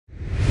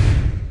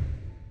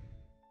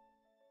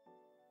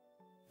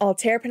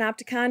Altair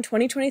Panopticon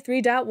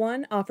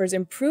 2023.1 offers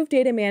improved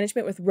data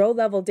management with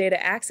row-level data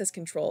access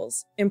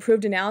controls,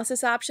 improved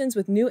analysis options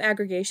with new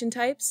aggregation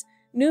types,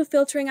 new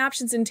filtering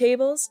options in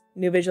tables,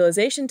 new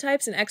visualization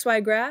types in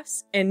XY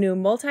graphs, and new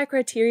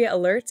multi-criteria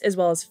alerts, as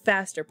well as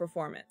faster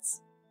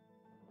performance.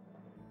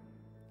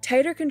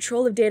 Tighter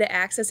control of data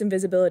access and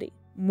visibility,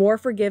 more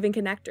forgiving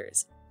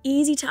connectors,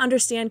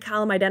 easy-to-understand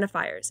column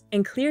identifiers,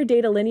 and clear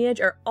data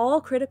lineage are all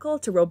critical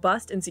to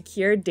robust and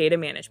secure data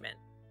management.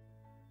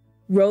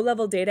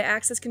 Row-level data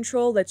access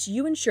control lets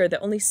you ensure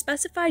that only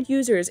specified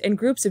users and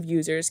groups of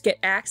users get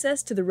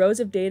access to the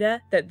rows of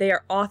data that they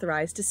are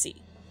authorized to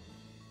see.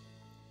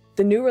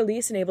 The new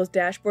release enables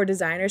dashboard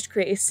designers to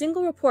create a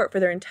single report for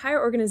their entire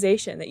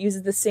organization that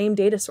uses the same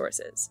data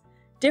sources.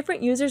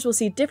 Different users will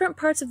see different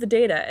parts of the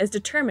data as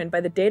determined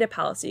by the data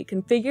policy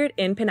configured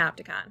in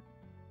Panopticon.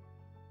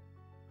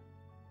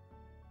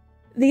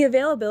 The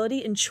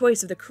availability and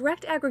choice of the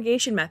correct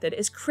aggregation method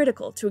is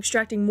critical to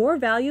extracting more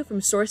value from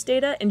source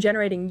data and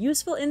generating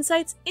useful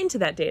insights into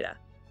that data.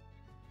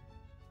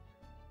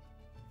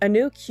 A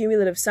new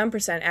cumulative sum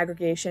percent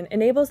aggregation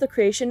enables the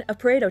creation of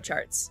Pareto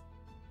charts.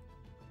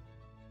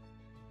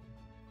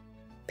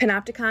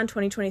 Panopticon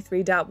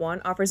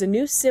 2023.1 offers a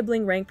new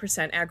sibling rank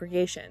percent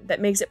aggregation that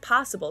makes it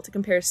possible to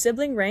compare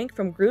sibling rank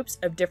from groups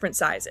of different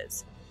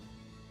sizes.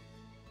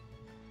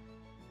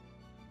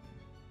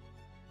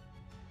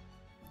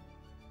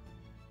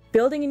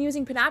 Building and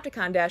using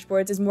Panopticon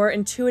dashboards is more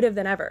intuitive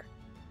than ever.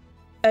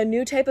 A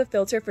new type of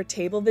filter for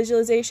table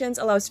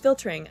visualizations allows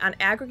filtering on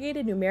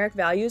aggregated numeric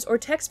values or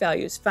text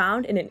values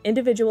found in an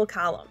individual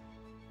column.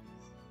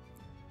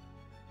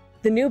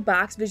 The new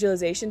box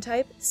visualization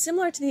type,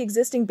 similar to the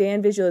existing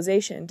band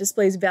visualization,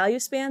 displays value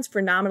spans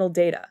for nominal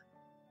data.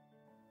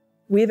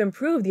 We have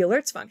improved the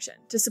alerts function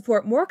to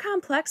support more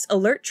complex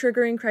alert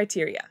triggering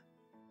criteria.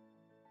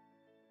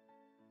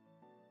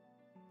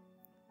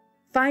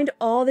 Find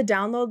all the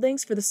download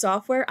links for the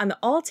software on the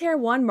Altair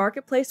One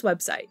Marketplace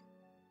website.